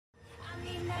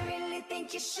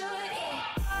think you should, yeah.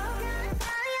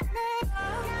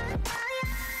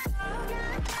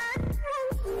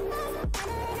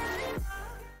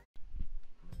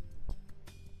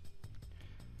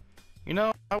 You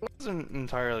know, I wasn't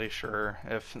entirely sure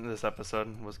if this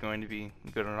episode was going to be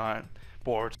good or not.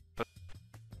 Boruto.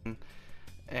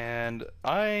 And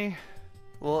I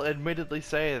will admittedly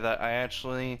say that I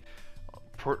actually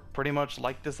pretty much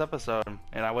like this episode,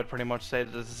 and I would pretty much say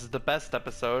that this is the best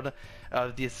episode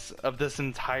of this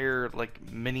entire like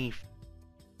mini.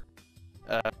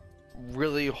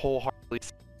 Really wholeheartedly,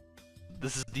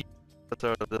 this is the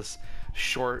episode of this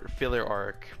short filler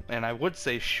arc, and I would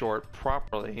say short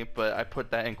properly, but I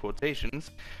put that in quotations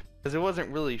because it wasn't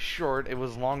really short. It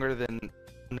was longer than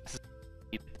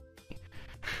necessary.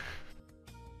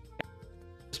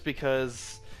 Just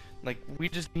because. Like, we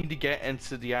just need to get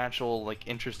into the actual, like,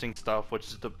 interesting stuff, which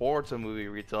is the Boruto movie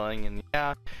retelling, and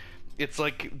yeah, it's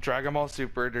like Dragon Ball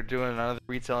Super, they're doing another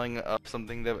retelling of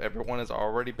something that everyone has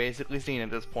already basically seen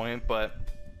at this point, but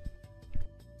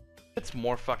it's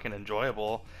more fucking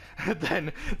enjoyable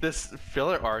than this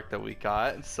filler arc that we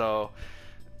got. So,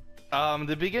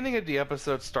 the beginning of the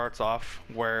episode starts off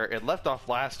where it left off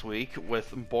last week with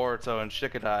Boruto and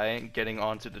Shikadai getting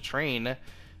onto the train,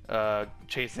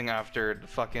 chasing after the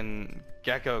fucking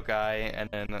Gecko guy and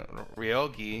then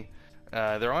Ryogi.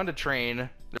 They're on the train,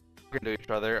 they're talking to each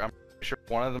other. I'm pretty sure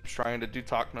one of them's trying to do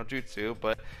talk no jutsu,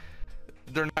 but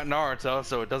they're not Naruto,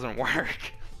 so it doesn't work.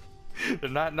 They're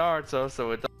not Naruto,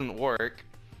 so it doesn't work.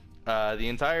 The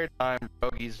entire time,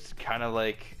 Ryogi's kind of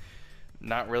like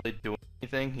not really doing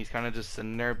anything. He's kind of just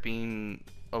sitting there being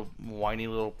a whiny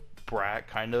little brat,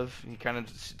 kind of. He kind of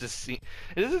just see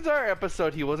in this entire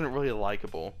episode he wasn't really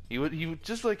likable. He would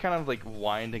just like kind of like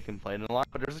whined and complained a lot,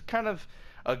 but there's kind of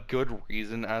a good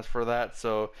reason as for that.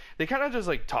 So they kind of just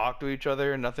like talk to each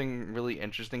other, and nothing really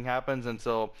interesting happens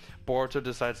until Boruto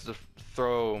decides to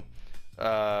throw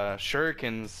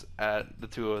shurikens at the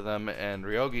two of them, and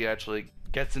Ryogi actually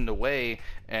gets in the way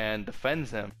and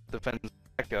defends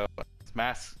Gecko. His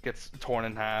mask gets torn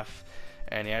in half,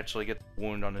 and he actually gets a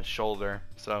wound on his shoulder.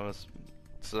 So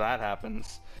that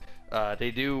happens.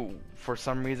 They do for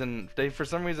some reason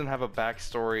have a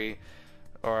backstory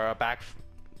or a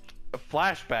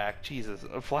flashback. Jesus,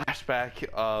 a flashback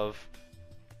of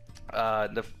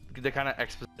the kind of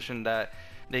exposition that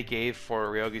they gave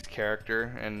for Ryogi's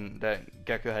character, and that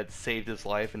Gecko had saved his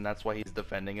life, and that's why he's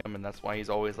defending him, and that's why he's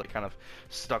always like kind of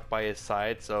stuck by his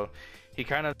side. So he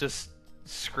kind of just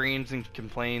screams and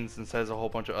complains and says a whole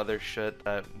bunch of other shit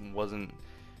that wasn't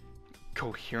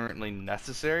coherently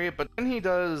necessary, but then he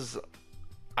does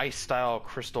ice style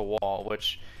crystal wall,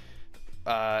 which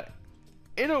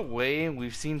in a way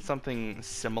we've seen something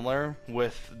similar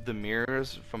with the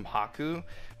mirrors from Haku,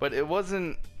 but it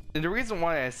wasn't. And the reason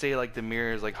why I say like the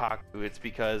mirrors like Haku, it's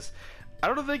because I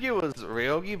don't think it was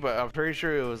Ryogi, but I'm pretty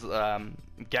sure it was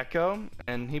Gecko,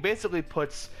 and he basically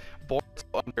puts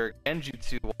Boruto under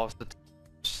genjutsu whilst the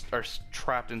are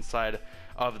trapped inside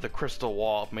of the crystal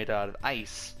wall made out of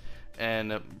ice,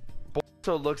 and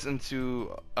Boruto looks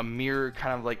into a mirror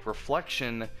kind of like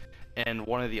reflection in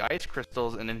one of the ice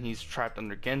crystals, and then he's trapped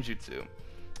under genjutsu.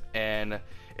 And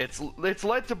it's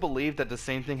led to believe that the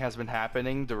same thing has been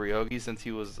happening to Ryogi since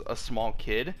he was a small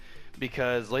kid,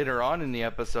 because later on in the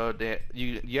episode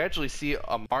you actually see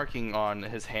a marking on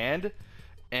his hand,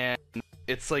 and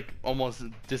it's like almost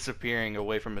disappearing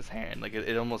away from his hand. Like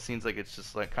it almost seems like it's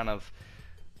just like kind of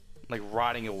like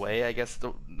rotting away, I guess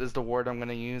is the word I'm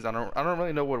gonna use. I don't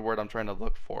really know what word I'm trying to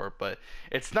look for, but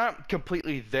it's not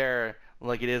completely there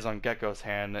like it is on Gecko's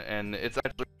hand, and it's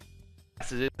actually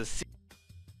as it is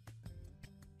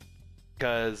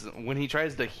because when he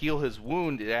tries to heal his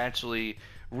wound, it actually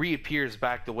reappears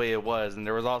back the way it was. And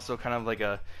there was also kind of like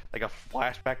a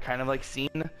flashback kind of like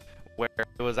scene where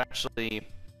it was actually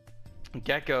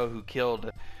Gecko who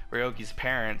killed Ryogi's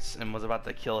parents and was about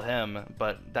to kill him,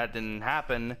 but that didn't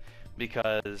happen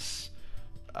because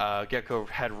Gecko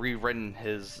had rewritten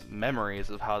his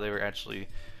memories of how they were actually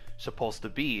supposed to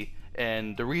be.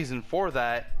 And the reason for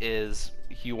that is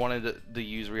he wanted to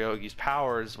use Ryogi's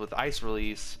powers with ice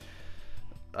release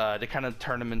to kind of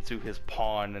turn him into his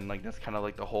pawn, and like that's kind of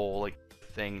like the whole like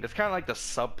thing. That's kind of like the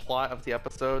subplot of the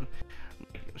episode.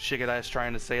 Like, Shikadai is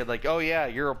trying to say like, oh yeah,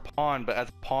 you're a pawn, but as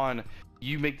a pawn,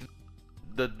 you make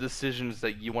the decisions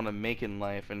that you want to make in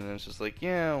life. And then it's just like,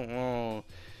 yeah, well,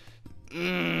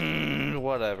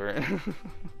 whatever.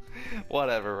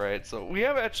 Whatever, right? So we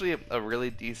have actually a really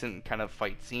decent kind of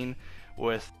fight scene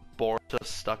with Boruto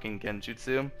stuck in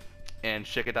genjutsu, and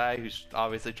Shikadai, who's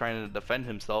obviously trying to defend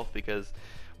himself because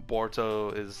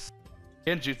Boruto is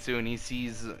genjutsu, and he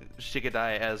sees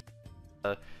Shikadai as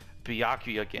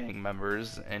Byakuya gang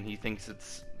members, and he thinks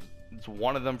it's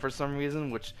one of them for some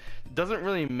reason, which doesn't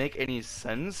really make any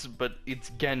sense, but it's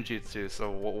genjutsu, so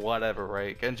whatever,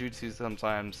 right? Genjutsu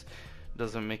sometimes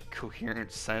doesn't make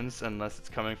coherent sense unless it's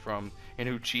coming from an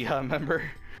Uchiha member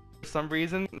for some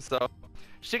reason. So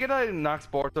Shikadai knocks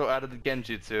Boruto out of the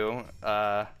genjutsu.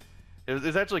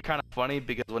 It's actually kind of funny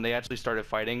because when they actually started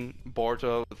fighting,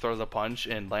 Boruto throws a punch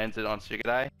and lands it on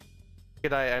Shikadai.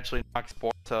 Shikadai actually knocks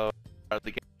Boruto out of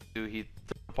the genjutsu. He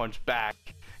throws a punch back,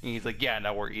 and he's like, "Yeah,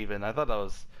 now we're even." I thought that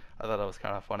was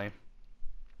kind of funny.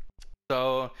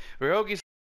 So Ryogi's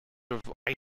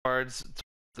ice cards,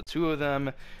 the two of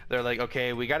them. They're like,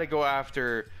 "Okay, we got to go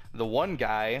after the one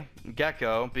guy,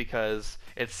 Gecko, because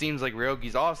it seems like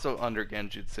Ryogi's also under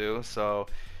genjutsu. So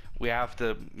we have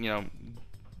to,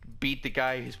 beat the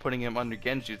guy who's putting him under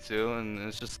genjutsu." And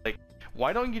it's just like,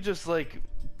 why don't you just like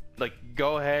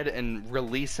go ahead and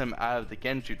release him out of the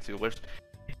genjutsu, which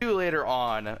you do later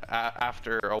on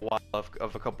after a while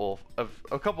of a couple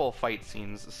of fight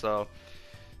scenes. So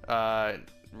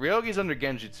Ryogi's under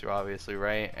genjutsu, obviously,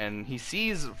 right? And he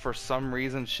sees for some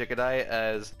reason Shikadai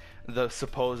as the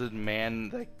supposed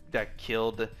man that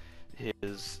killed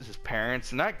his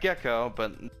parents, not Gecko,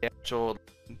 but the actual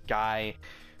guy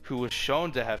who was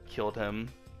shown to have killed him.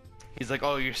 He's like,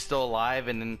 "Oh, you're still alive,"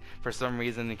 and then for some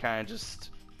reason he kind of just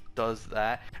does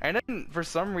that, and then for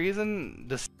some reason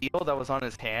the seal that was on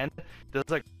his hand does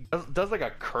like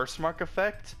a curse mark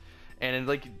effect, and it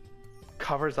like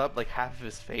covers up like half of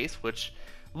his face, which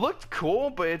looked cool,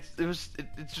 but it's just,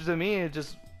 to me,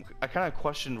 I kind of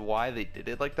questioned why they did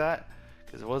it like that,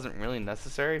 because it wasn't really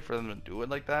necessary for them to do it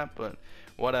like that, but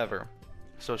whatever.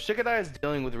 So Shikadai is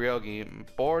dealing with Ryogi.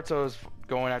 Boruto's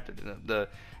going after the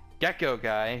Gecko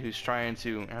guy who's trying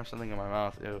to... I have something in my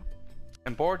mouth, ew.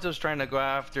 And Boruto's trying to go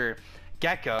after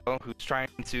Gecko, who's trying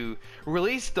to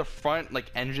release the front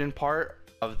engine part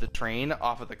of the train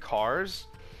off of the cars.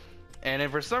 And then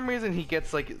for some reason he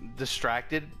gets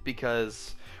distracted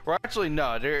because... Well, actually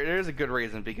no, there's a good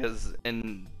reason, because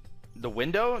in the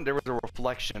window there was a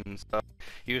reflection, so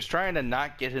he was trying to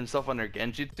not get himself under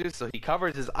genjutsu, so he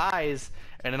covers his eyes,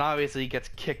 and then obviously he gets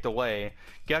kicked away.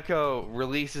 Gecko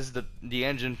releases the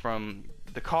engine from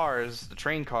the cars, the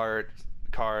train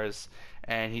cars,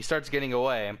 and he starts getting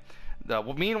away.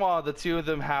 Meanwhile, the two of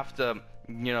them have to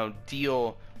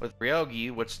deal with Ryogi,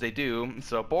 which they do.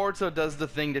 So Boruto does the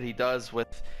thing that he does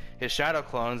with his shadow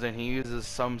clones, and he uses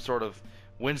some sort of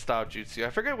wind style jutsu. I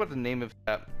forget what the name of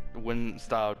that wind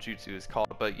style jutsu is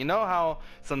called, but you know how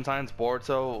sometimes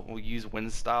Boruto will use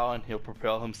wind style and he'll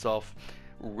propel himself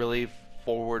really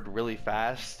forward really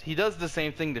fast? He does the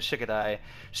same thing to Shikadai.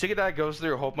 Shikadai goes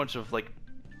through a whole bunch of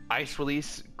ice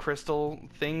release crystal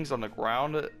things on the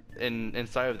ground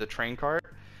inside of the train cart,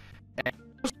 and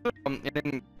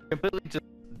then completely just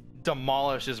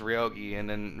demolishes Ryogi and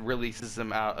then releases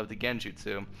him out of the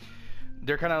genjutsu.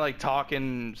 They're kind of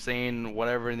talking, saying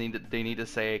whatever they need to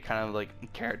say, kind of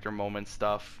character moment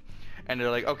stuff. And they're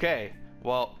like, "Okay,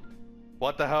 well,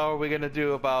 what the hell are we gonna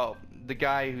do about the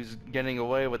guy who's getting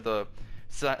away with the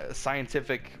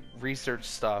scientific research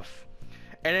stuff?"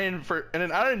 And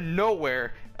then out of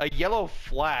nowhere, a yellow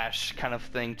flash kind of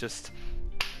thing just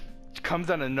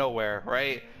comes out of nowhere,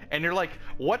 right? And you're like,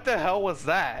 "What the hell was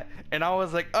that?" And I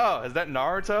was like, "Oh, is that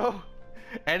Naruto?"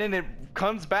 And then it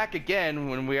comes back again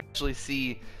when we actually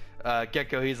see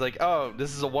Gecko. He's like, "Oh,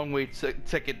 this is a one-way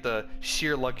ticket to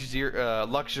sheer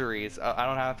luxuries. I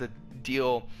don't have to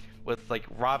deal with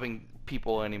robbing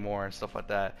people anymore and stuff like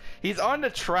that." He's on the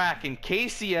track in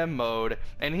KCM mode,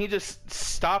 and he just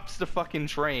stops the fucking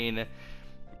train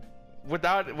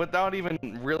without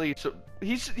even really.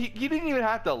 He didn't even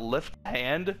have to lift a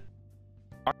hand.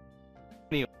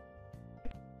 Anyway,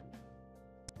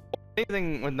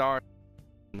 anything with Naruto.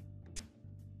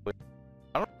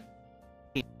 I don't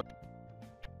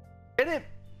get it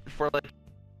for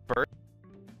bird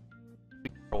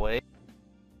away.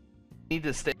 Need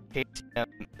to stay KTM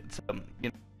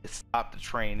to stop the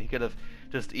train. He could have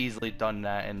just easily done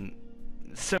that and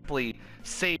simply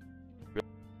saved.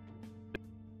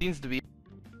 Seems to be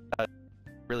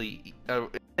really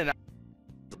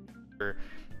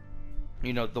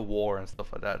the war and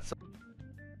stuff like that. So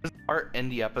there's part in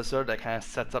the episode that kind of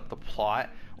sets up the plot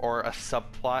or a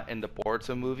subplot in the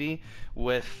Boruto movie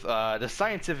with the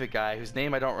scientific guy whose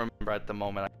name I don't remember at the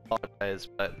moment. I apologize,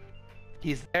 but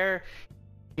he's there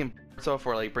in Boruto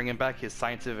for bringing back his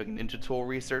scientific ninja tool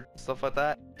research and stuff like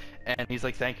that, and he's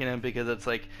thanking him because it's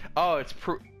oh, it's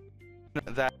proof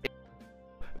that it's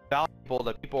valuable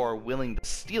that people are willing to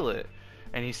steal it,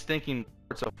 and he's thanking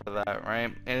Boruto for that,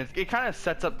 right? And it kind of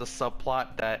sets up the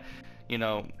subplot that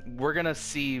we're gonna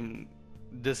see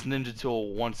this ninja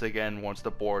tool once again once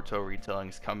the Boruto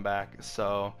retellings come back.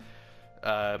 So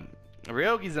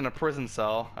Ryogi's in a prison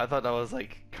cell. I thought that was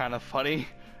like kind of funny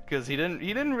because he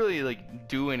didn't really like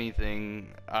do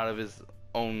anything out of his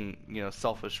own, you know,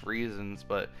 selfish reasons,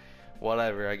 but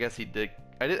whatever. I guess he did.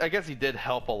 I guess he did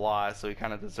help a lot, so he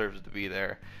kind of deserves to be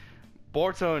there.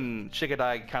 Boruto and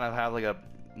Shikadai kind of have like a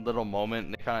little moment,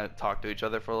 and they kind of talk to each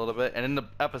other for a little bit, and then the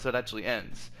episode actually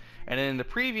ends. And in the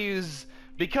previews,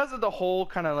 because of the whole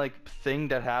kind of like thing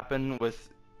that happened with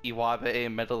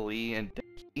Iwabe, Metal Lee, and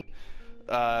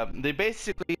Deki, they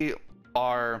basically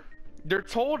they're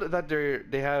told that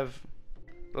they have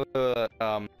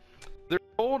they're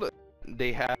told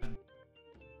they have,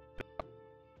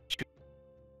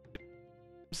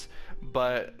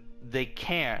 but they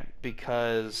can't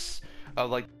because of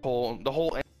like the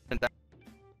whole incident that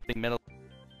Metal,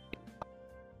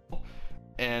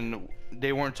 and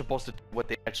they weren't supposed to do what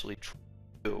they actually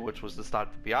do, which was to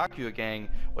stop the Byakuya gang.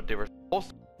 What they were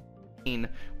supposed to mean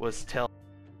was tell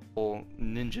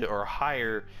ninja or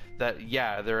higher that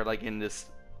yeah, they're like in this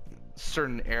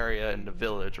certain area in the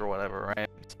village or whatever, right?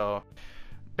 So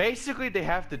basically they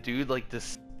have to do like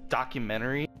this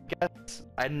documentary, I guess.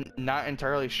 I'm not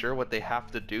entirely sure what they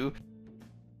have to do,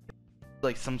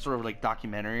 like some sort of like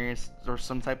documentary or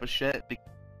some type of shit. The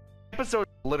episode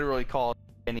is literally called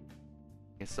any,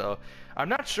 so I'm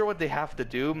not sure what they have to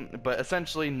do, but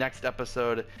essentially next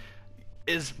episode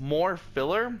is more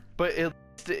filler, but it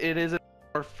is a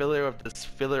more filler of this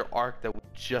filler arc that we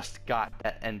just got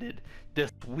that ended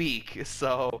this week.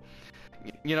 So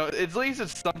you know, at least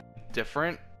it's something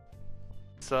different.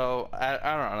 So I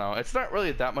don't know, it's not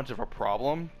really that much of a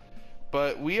problem,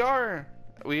 but we are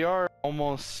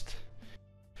almost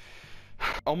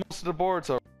to the board,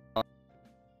 so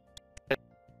it's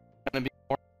gonna be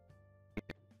more,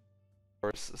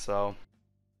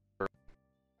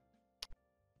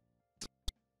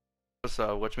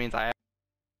 so which means I have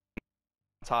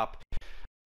top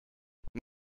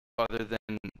other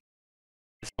than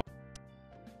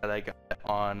that I got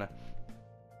on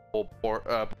board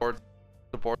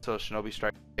the Boruto Shinobi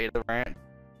Strike beta rant.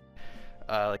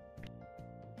 Like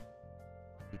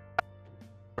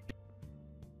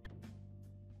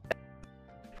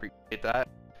appreciate that,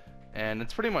 and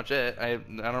it's pretty much it. I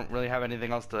don't really have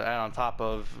anything else to add on top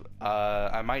of.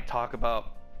 I might talk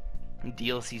about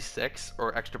DLC 6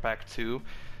 or Extra Pack 2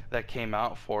 that came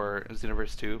out for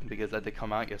Xenoverse 2 because that did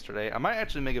come out yesterday. I might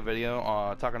actually make a video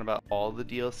talking about all the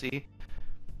DLC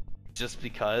just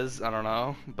because, I don't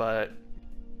know, but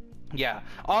yeah.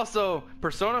 Also,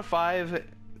 Persona 5,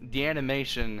 the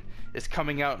animation, is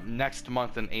coming out next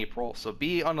month in April, so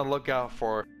be on the lookout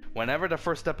for whenever the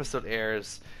first episode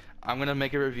airs. I'm gonna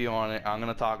make a review on it, I'm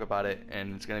gonna talk about it,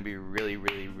 and it's gonna be really,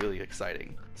 really, really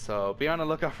exciting. So be on the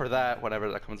lookout for that whenever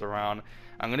that comes around.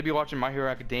 I'm gonna be watching My Hero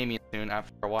Academia soon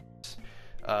after I watch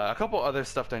a couple other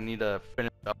stuff that I need to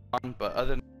finish up on, but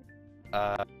other than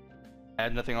I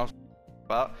had nothing else to talk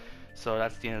about. So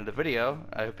that's the end of the video.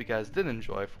 I hope you guys did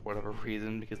enjoy for whatever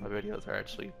reason, because my videos are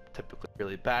actually typically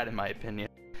really bad in my opinion.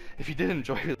 If you did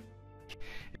enjoy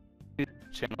the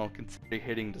channel, consider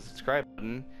hitting the subscribe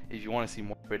button if you want to see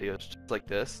more videos just like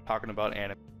this, talking about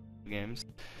anime games.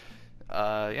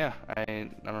 Yeah, I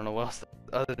don't know what else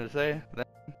other than to say. Then,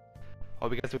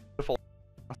 hope you guys are beautiful.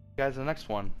 I'll see you guys in the next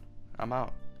one. I'm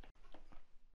out.